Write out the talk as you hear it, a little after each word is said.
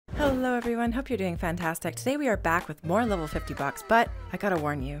Hello everyone, hope you're doing fantastic. Today we are back with more level 50 box, but I gotta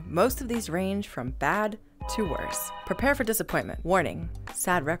warn you, most of these range from bad to worse. Prepare for disappointment. Warning,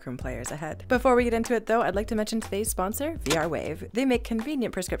 sad Rec Room players ahead. Before we get into it though, I'd like to mention today's sponsor, VR Wave. They make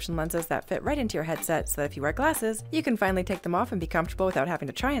convenient prescription lenses that fit right into your headset so that if you wear glasses, you can finally take them off and be comfortable without having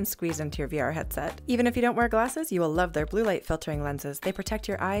to try and squeeze into your VR headset. Even if you don't wear glasses, you will love their blue light filtering lenses. They protect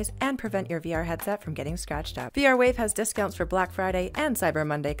your eyes and prevent your VR headset from getting scratched up. VR Wave has discounts for Black Friday and Cyber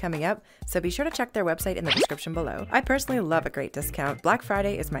Monday coming up, so be sure to check their website in the description below. I personally love a great discount. Black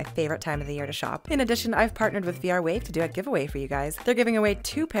Friday is my favorite time of the year to shop. In addition, I've partnered with VR Wave to do a giveaway for you guys. They're giving away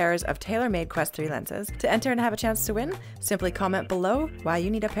 2 pairs of tailor-made Quest 3 lenses. To enter and have a chance to win, simply comment below why you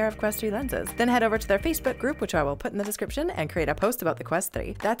need a pair of Quest 3 lenses. Then head over to their Facebook group, which I will put in the description, and create a post about the Quest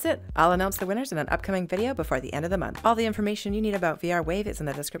 3. That's it. I'll announce the winners in an upcoming video before the end of the month. All the information you need about VR Wave is in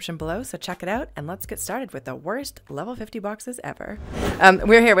the description below, so check it out, and let's get started with the worst level 50 boxes ever.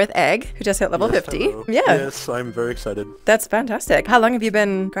 We're here with Egg, who just hit level 50. Hello. Yeah. Yes, I'm very excited. That's fantastic. How long have you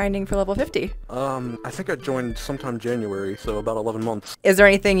been grinding for level 50? I think I joined sometime January, so about 11 months. Is there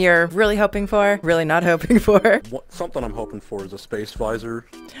anything you're really hoping for? Really not hoping for? Something I'm hoping for is a space visor.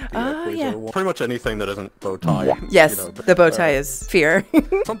 Oh, yeah. Pretty much anything that isn't bow tie. Yes, you know, the bow tie is fear.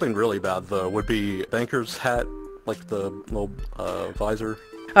 Something really bad, though, would be banker's hat, like the little visor.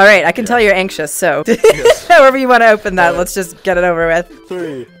 All right, I can tell you're anxious, so Yes. however you want to open that, let's just get it over with.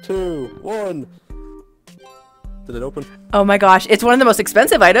 3, 2, 1. Did it open? Oh my gosh, it's one of the most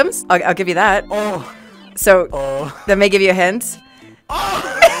expensive items. I'll give you that. Oh. So that may give you a hint.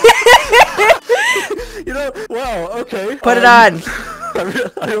 Oh. You know, wow, okay. Put it on.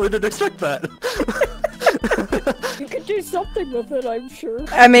 I really didn't expect that. You could do something with it, I'm sure.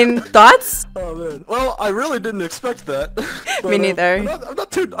 I mean, thoughts? Oh man. Well, I really didn't expect that. But, Me neither.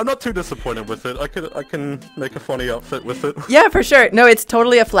 I'm not too disappointed with it. I can make a funny outfit with it. Yeah, for sure. No, it's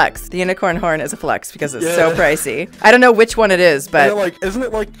totally a flex. The unicorn horn is a flex because it's so Yeah. pricey. I don't know which one it is, but Isn't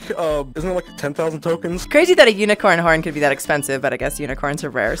it like 10,000 tokens? crazy that a unicorn horn could be that expensive, but I guess unicorns are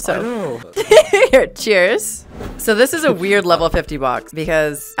rare, I so. know. Here, cheers. So this is a weird level 50 box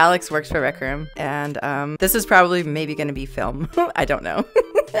because Alex works for Rec Room, and this is probably maybe going to be film. I don't know.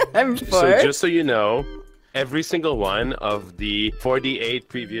 I'm for. So just so you know, every single one of the 48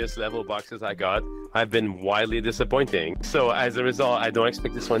 previous level boxes I got have been wildly disappointing. So as a result, I don't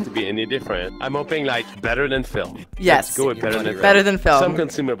expect this one to be any different. I'm hoping like better than film. Yes. Let's go with better than film. Better than film. Some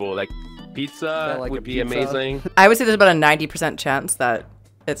consumable, like pizza like would a be pizza. amazing. I would say there's about a 90% chance that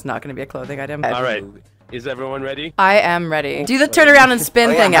it's not going to be a clothing item. All right. Is everyone ready? I am ready. Do the turn around and spin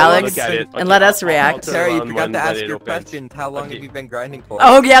Oh, yeah, thing, have a Alex, Look at it. and Okay, let us I'll react. turn Terry, you around forgot when to ask it your opens. question. How long Okay. have you been grinding for?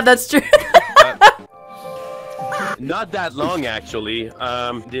 Oh yeah, that's true. Not that long, actually.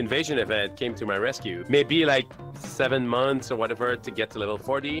 The invasion event came to my rescue. Maybe like 7 months or whatever to get to level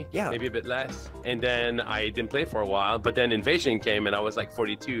 40. Yeah. Maybe a bit less. And then I didn't play for a while, but then invasion came and I was like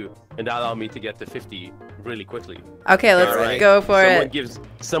 42, and that allowed me to get to 50 really quickly. Okay, let's Alright. go for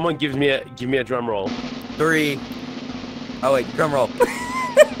Someone gives me a drum roll. 3. Oh wait, drum roll.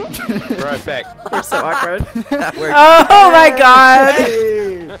 Perfect. We're so awkward. That worked. Oh my god!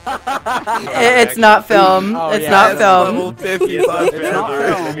 It's not film. Oh, it's yeah, not it's film. level 50. Yes, Fuck. it's not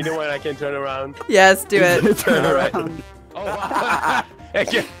film. Let me know when I can turn around. Yes, do it. Turn All right. around. Oh, wow.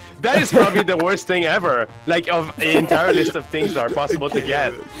 Okay, that is probably the worst thing ever. Like, of the entire list of things that are possible to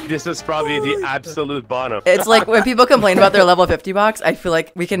get, this is probably the absolute bottom. It's like when people complain about their level 50 box, I feel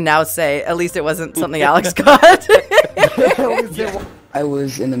like we can now say at least it wasn't something Alex got. I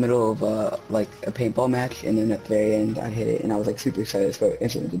was in the middle of like a paintball match, and then at the very end I hit it, and I was like super excited, so I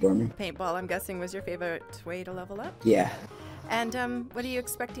instantly the dormer. Paintball, I'm guessing, was your favorite way to level up? Yeah. And what are you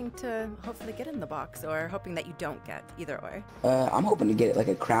expecting to hopefully get in the box, or hoping that you don't get, either or? I'm hoping to get like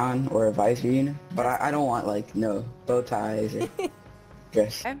a crown or a visor, you know? But I don't want like no bow ties or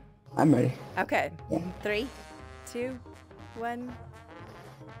dress. Okay. I'm ready. Okay. Yeah. 3, 2, 1.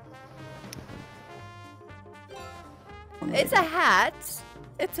 It's a hat.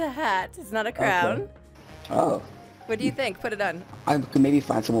 It's a hat. It's not a crown. Okay. Oh. What do you think? Put it on. I could maybe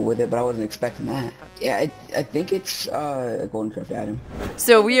find someone with it, but I wasn't expecting that. Yeah, I think it's a golden craft item.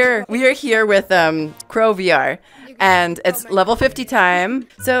 So we are here with Crow VR, and it's level 50 time.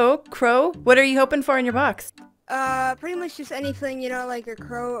 So Crow, what are you hoping for in your box? Pretty much just anything, you know, like a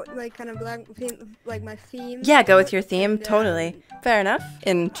crow, like kind of black theme, like my theme. Yeah, go with your theme. Totally. Fair enough.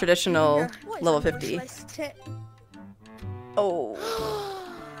 In traditional level 50. Oh.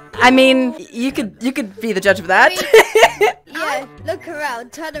 I mean, you could be the judge of that. Yeah, look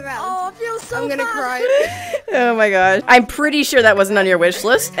around, turn around. Oh, I feel so I'm gonna bad. cry. Oh my gosh. I'm pretty sure that wasn't on your wish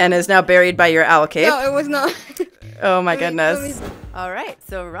list and is now buried by your owl cape. No, it was not. Oh my Let me- goodness. let me- All right,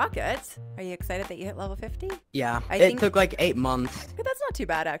 so Rocket, are you excited that you hit level 50? Yeah, I it think- took like 8 months. But that's not too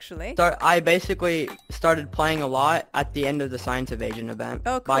bad, actually. I basically started playing a lot at the end of the Science Evasion event.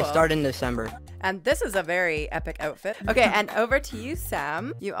 Oh, But I cool. started in December. And this is a very epic outfit. Okay, and over to you,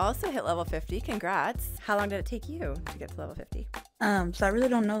 Sam. You also hit level 50. Congrats. How long did it take you to get to level 50? So I really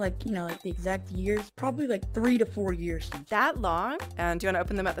don't know, like, you know, like the exact years. Probably like 3 to 4 years. That long? And do you want to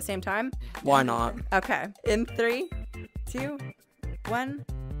open them at the same time? Why not? Okay. In 3, 2, 1.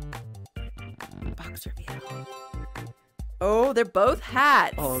 Box reveal. Oh, they're both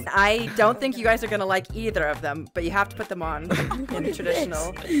hats. Oh. I don't think you guys are gonna like either of them, but you have to put them on in the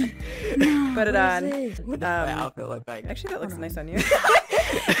traditional. Put it on. What does my outfit look like? Actually, that looks nice on you.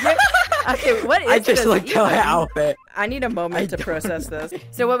 Okay, what is I just this looked at my even? outfit. I need a moment to process this.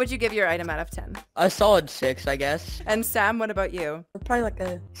 So what would you give your item out of 10? A solid 6, I guess. And Sam, what about you? Probably like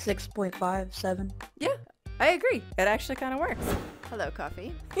a 6.5, 7. Yeah, I agree. It actually kind of works. Hello,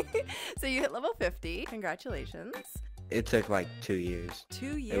 Coffee. So you hit level 50. Congratulations. It took like 2 years.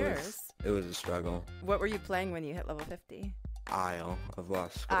 2 years. It was a struggle. What were you playing when you hit level 50? Isle of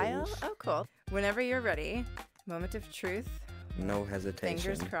Lost Isle? Skulls. Oh, cool. Whenever you're ready. Moment of truth. No hesitation.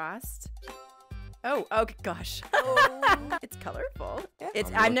 Fingers crossed. Oh gosh. It's colorful. I'm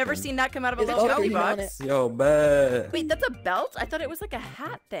I've never looking. seen that come out of a It's level got 50 green on box. Yo, bet. Wait, that's a belt? I thought it was like a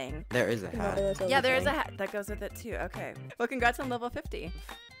hat thing. There is a hat. Yeah, there is a hat that goes with it too. Okay. Well, congrats on level 50.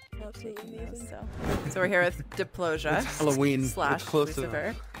 Absolutely amazing. So we're here with Diplosia Halloween. slash It's close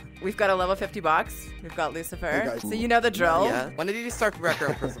Lucifer. We've got a level 50 box. We've got Lucifer. guys- So you know the drill. Yeah. When did you start Rec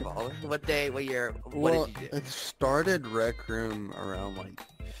Room, first of all? What day, what year, what Well, did you do? it started Rec Room around like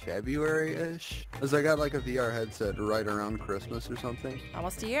February-ish, as I got like a VR headset right around Christmas or something.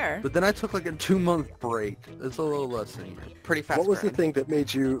 Almost a year. But then I took like a 2-month break. It's a little less than a year. Pretty fast What was the burn. thing that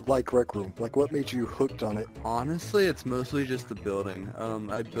made you like Rec Room? Like, what made you hooked on it? Honestly, it's mostly just the building.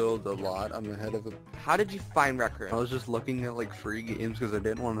 I build a lot. I'm the head of a... How did you find Rec I Room? was just looking at like free games because I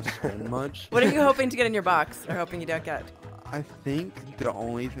didn't want to spend much. What are you hoping to get in your box, or hoping you don't get? I think the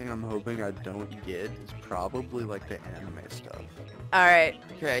only thing I'm hoping I don't get is probably like the anime stuff. All right,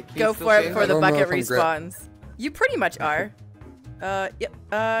 Okay, can you go still for see it it? before I the don't know bucket if I'm respawns. You pretty much are. Yep.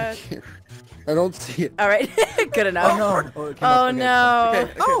 I don't see it. All right. Good enough. no! Oh no. Okay,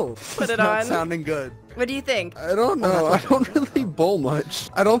 okay. Oh! Put it It's not on. sounding good. What do you think? I don't know. I don't really bowl much.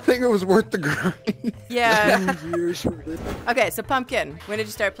 I don't think it was worth the grind. Yeah. Years. Okay, so Pumpkin, when did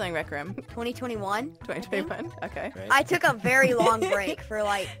you start playing Rec Room? 2021. 2021. Okay. I took a very long break for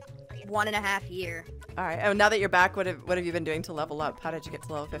like 1.5 years. All right. Oh, now that you're back, what have you been doing to level up? How did you get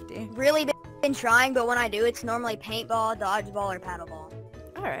to level 50? Really been trying, but when I do, it's normally paintball, dodgeball, or paddleball.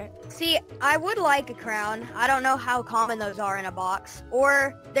 All right. See, I would like a crown. I don't know how common those are in a box.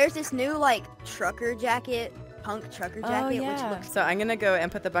 Or there's this new like trucker jacket, punk trucker jacket, which looks. So I'm gonna go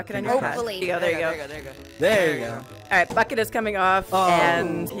and put the bucket on your head. Hopefully. There you go. There you go. There you go. There you go. All right, bucket is coming off, Oh.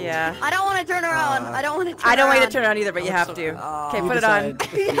 and yeah. I don't want to turn around. I don't want to turn I don't want you around. to turn around either, but you have to. Okay, You put it on.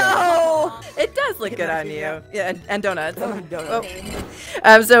 No! It does look good on you. Yeah, and donuts. Okay.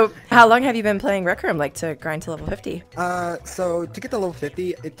 So how long have you been playing Rec Room, like to grind to level 50? So to get to level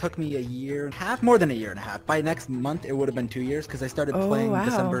 50, it took me a year and a half, more than a year and a half. By next month, it would have been 2 years because I started Oh, playing wow.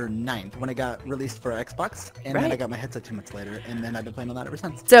 December 9th when it got released for Xbox, and then I Right. got my headset 2 months later, and then I've been playing on that ever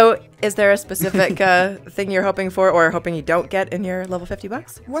since. So is there a specific thing you're hoping for, or hoping you don't get in your level 50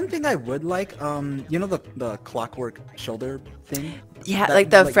 bucks? One thing I would like, you know the clockwork shoulder thing? Yeah, That- like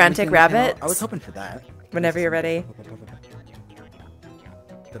the when frantic it came out, rabbit. I was hoping for that. Whenever you're ready.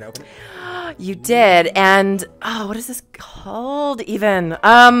 Did I open it? You did, and oh, what is this called even?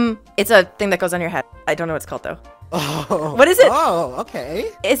 It's a thing that goes on your head. I don't know what it's called though. Oh. What is it? Oh,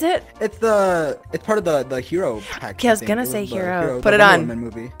 okay. Is it? It's part of the hero pack. Okay, I was thing, gonna the- say the hero. the Put it Wonder on. Woman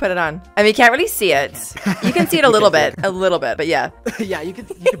movie. Put it on. I mean, you can't really see it. You can see it a little bit, but yeah. Yeah, you could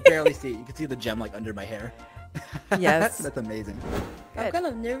barely see it. You could see the gem like under my hair. Yes. That's amazing. I'm Good. kind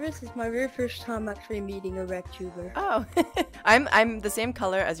of nervous. It's my very first time actually meeting a rec tuber. Oh, I'm the same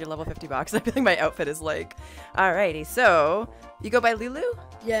color as your level 50 box. I feel like my outfit is like, alrighty. So you go by Lulu?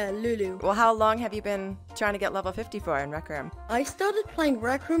 Yeah, Lulu. Well, how long have you been trying to get level 50 for in Rec Room? I started playing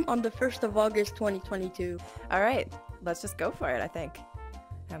Rec Room on the 1st of August 2022. All right, let's just go for it. I think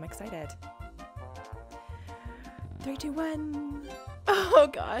I'm excited. 3, 2, 1. Oh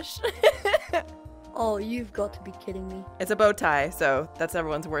gosh. Oh, you've got to be kidding me. It's a bow tie, so that's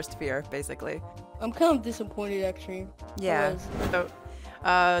everyone's worst fear, basically. I'm kind of disappointed actually. Yeah. Because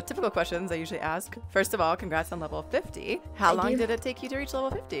So, typical questions I usually ask. First of all, congrats on level 50. How Thank long you. did it take you to reach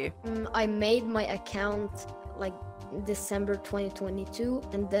level 50? I made my account like December 2022,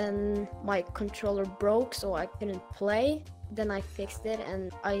 and then my controller broke, so I couldn't play. then I fixed it,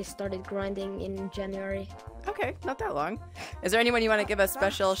 and I started grinding in January. Okay, not that long. Is there anyone you want to give a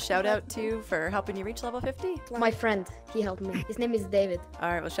special shout out to for helping you reach level 50? My friend, he helped me. His name is David.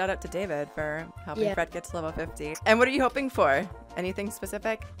 All right, well, shout out to David for helping Yeah. Fred get to level 50. And what are you hoping for? Anything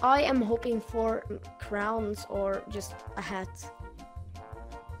specific? I am hoping for crowns or just a hat.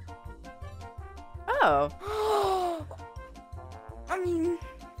 Oh. I mean,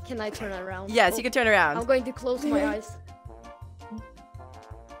 can I turn around? Yes, you can turn around. I'm going to close my eyes.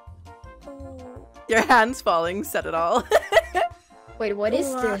 Your hand's falling, said it all. Wait, what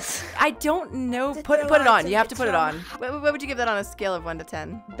is this? I don't know. Put it on. You have to put it on. What would you give that on a scale of 1 to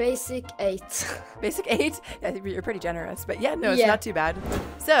 10? Basic 8. Basic 8? I think you're pretty generous, but yeah, no, it's not too bad.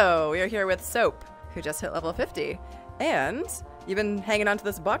 So we are here with Soap, who just hit level 50. And you've been hanging on to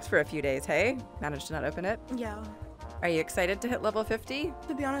this box for a few days, hey? Managed to not open it? Yeah. Are you excited to hit level 50?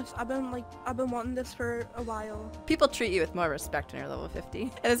 To be honest, I've been wanting this for a while. People treat you with more respect when you're level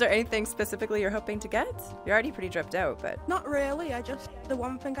 50. And is there anything specifically you're hoping to get? You're already pretty dripped out, but... Not really, the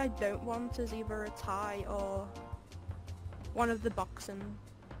one thing I don't want is either a tie or one of the boxing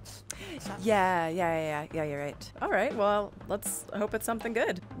sets. Yeah, you're right. All right, well, let's hope it's something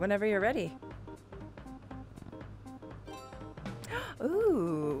good whenever you're ready.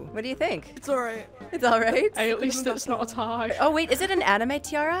 Ooh, what do you think? It's alright. It's alright? Hey, at least it's not a tie. Oh wait, is it an anime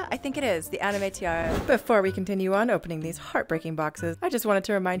tiara? I think it is, the anime tiara. Before we continue on opening these heartbreaking boxes, I just wanted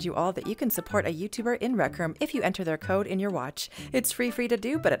to remind you all that you can support a YouTuber in Rec Room if you enter their code in your watch. It's free to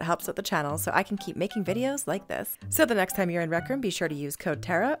do, but it helps with the channel so I can keep making videos like this. So the next time you're in Rec Room, be sure to use code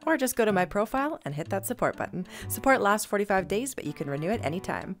TARA or just go to my profile and hit that support button. Support lasts 45 days, but you can renew it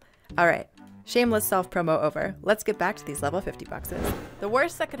anytime. Alright. Shameless self-promo over. Let's get back to these level 50 boxes. The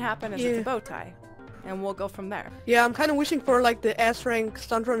worst that could happen is it's a bow tie, and we'll go from there. Yeah, I'm kind of wishing for like the S rank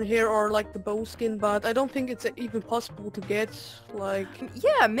stunt run here or like the bow skin, but I don't think it's even possible to get. Like,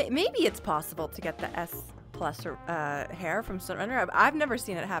 yeah, maybe it's possible to get the S plus hair from Stunt Runner. I've never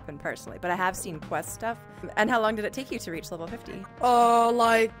seen it happen personally, but I have seen quest stuff. And how long did it take you to reach level 50?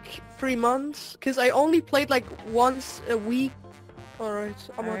 Like 3 months, because I only played like once a week. Alright,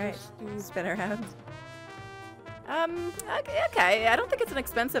 I'm gonna just do... spin around. Okay, I don't think it's an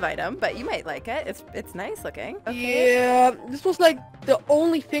expensive item, but you might like it. It's nice looking. Okay. Yeah, this was like the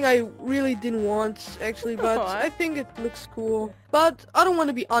only thing I really didn't want, actually, but I think it looks cool. But I don't want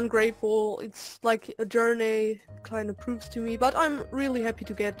to be ungrateful. It's like a journey, kind of proves to me, but I'm really happy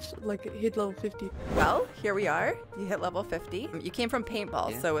to get, like, hit level 50. Well, here we are. You hit level 50. You came from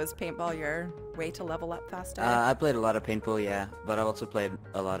paintball, so is paintball your way to level up faster? I played a lot of paintball, yeah, but I also played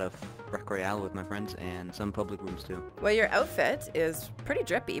a lot of Rec Royale with my friends and some public rooms too. Well, your outfit is pretty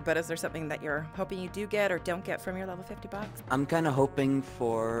drippy, but is there something that you're hoping you do get or don't get from your level 50 box? I'm kind of hoping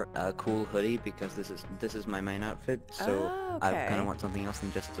for a cool hoodie because this is my main outfit, so I kind of want something else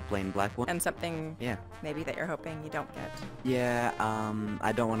than just a plain black one. And something maybe that you're hoping you don't get. Yeah,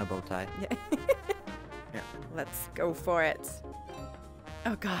 I don't want a bow tie. Yeah. Yeah. Let's go for it.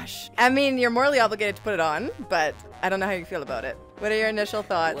 Oh gosh. I mean, you're morally obligated to put it on, but I don't know how you feel about it. What are your initial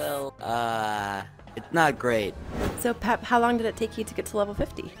thoughts? Well, it's not great. So Pep, how long did it take you to get to level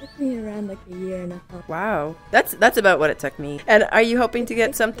 50? It took me around like a year and a half. Wow. That's about what it took me. And are you hoping to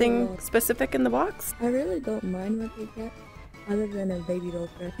get something specific in the box? I really don't mind what they get, other than a baby doll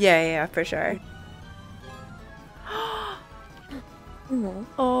dress. Yeah, for sure.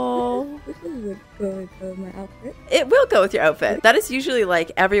 Oh. This would go with my outfit. It will go with your outfit. That is usually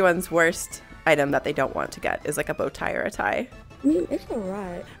like everyone's worst item that they don't want to get is like a bow tie or a tie. I mean, it's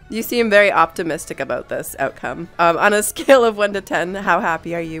alright. You seem very optimistic about this outcome. On a scale of 1 to 10, how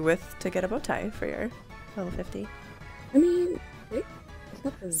happy are you to get a bow tie for your level 50? I mean, 6. It's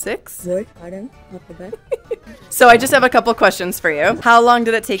not the 6? worst item, not the best. So I just have a couple questions for you. How long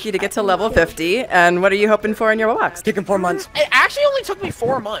did it take you to get to level 50, and what are you hoping for in your box? Taking 4 months. It actually only took me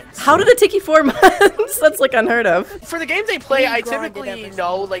 4 months. How did it take you 4 months? That's like unheard of. For the games I play, I typically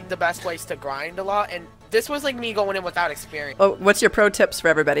know like the best place to grind a lot, and this was like me going in without experience. Well, what's your pro tips for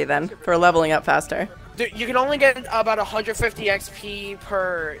everybody then, for leveling up faster? You can only get about 150 XP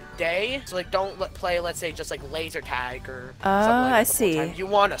per day, so like don't play, let's say, just like laser tag or something like I see. You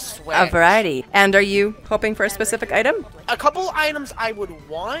want to switch. A variety. And are you hoping for a specific item? A couple items I would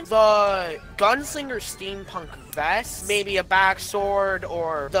want: the Gunslinger Steampunk Vest, maybe a back sword,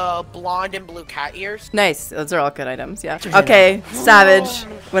 or the blonde and blue cat ears. Nice. Those are all good items, yeah. Okay, Savage,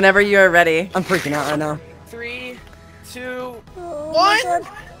 whenever you're ready. I'm freaking out right now. 3, 2, 1.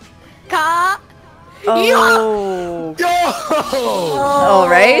 Oh. Yo! All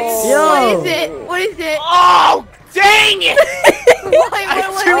right. What is it? What is it? Oh, dang it!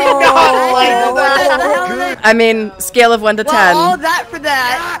 I do not like that. I mean, scale of 1 to 10. Well, all that for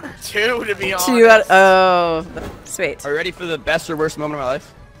that. 2 to be honest. 2 out. Oh, sweet. Are you ready for the best or worst moment of my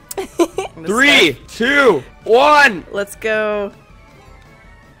life? 3, 2, 1. Let's go.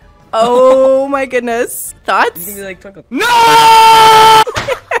 Oh my goodness. Thoughts? You can be like, no!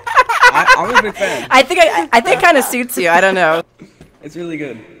 I'm a big fan. I think it kind of suits you. I don't know. It's really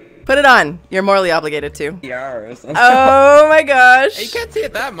good. Put it on. You're morally obligated to. Yeah. Oh my gosh. You can't see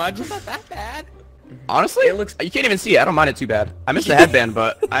it that much. It's not that bad. Honestly, it looks. You can't even see it. I don't mind it too bad. I missed the headband,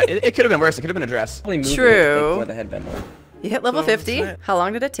 but it could have been worse. It could have been a dress. True. For the headband. You hit level 50. How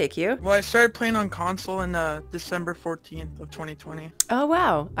long did it take you? Well, I started playing on console in December 14th of 2020. Oh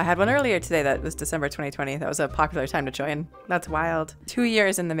wow. I had one earlier today that was December 2020. That was a popular time to join. That's wild. 2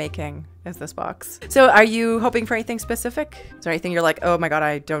 years in the making is this box. So are you hoping for anything specific? Is there anything you're like, oh my god,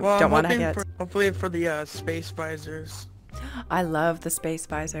 I don't want to get? Hopefully for the space visors. I love the space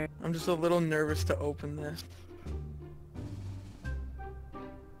visor. I'm just a little nervous to open this.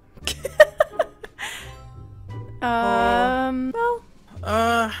 Well.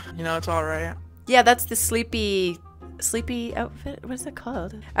 You know, it's alright. Yeah, that's the sleepy outfit. What is it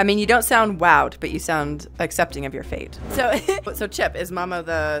called? I mean, you don't sound wowed, but you sound accepting of your fate. So Chip, is Mama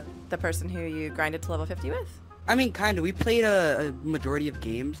the person who you grinded to level 50 with? I mean, kind of. We played a majority of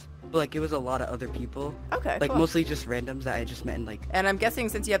games, but like it was a lot of other people. Okay, like cool. Mostly just randoms that I just met in like. And I'm guessing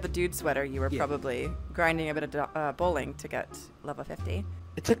since you have the dude sweater, you were probably grinding a bit of bowling to get level 50.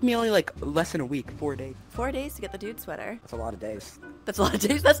 It took me only like less than a week, 4 days. 4 days to get the dude sweater. That's a lot of days. That's a lot of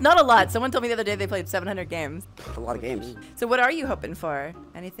days. That's not a lot. Someone told me the other day they played 700 games. That's a lot of games. So what are you hoping for?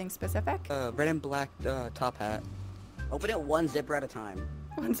 Anything specific? Red and black top hat. Open it one zipper at a time.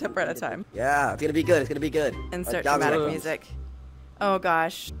 One zipper at a time. Yeah, it's gonna be good. It's gonna be good. Insert dramatic music. Oh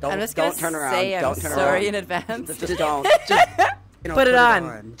gosh. I'm just gonna turn around. say I'm sorry in advance. Just don't. Put it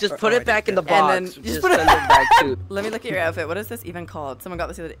on. Just put it back in the box. And then just put it back too. Let me look at your outfit. What is this even called? Someone got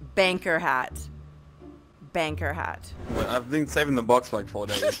this the other day. Banker hat. Banker hat. I've been saving the box for like 4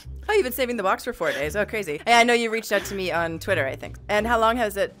 days. Oh, you've been saving the box for 4 days. Oh, crazy. Hey, I know you reached out to me on Twitter, I think. And how long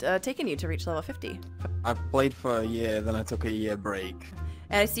has it taken you to reach level 50? I played for a year, then I took a year break.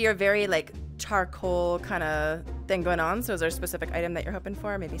 And I see you're very like charcoal kind of thing going on. So is there a specific item that you're hoping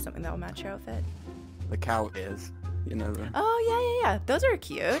for? Maybe something that will match your outfit? The cow ears, you know. Oh, yeah. Those are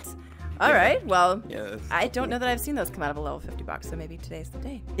cute. All right. Well, I don't know that I've seen those come out of a level 50 box, so maybe today's the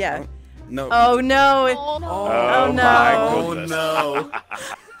day. Yeah. No. Oh, no. Oh, no. Oh, no.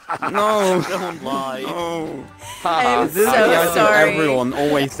 No, don't lie. No. I'm so sorry. Everyone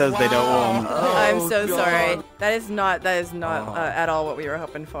always says they don't want. I'm so sorry. That is not at all what we were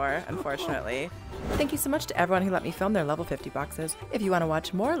hoping for, unfortunately. Thank you so much to everyone who let me film their level 50 boxes. If you want to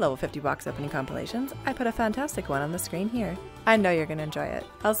watch more level 50 box opening compilations, I put a fantastic one on the screen here. I know you're going to enjoy it.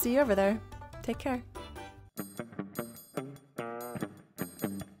 I'll see you over there. Take care.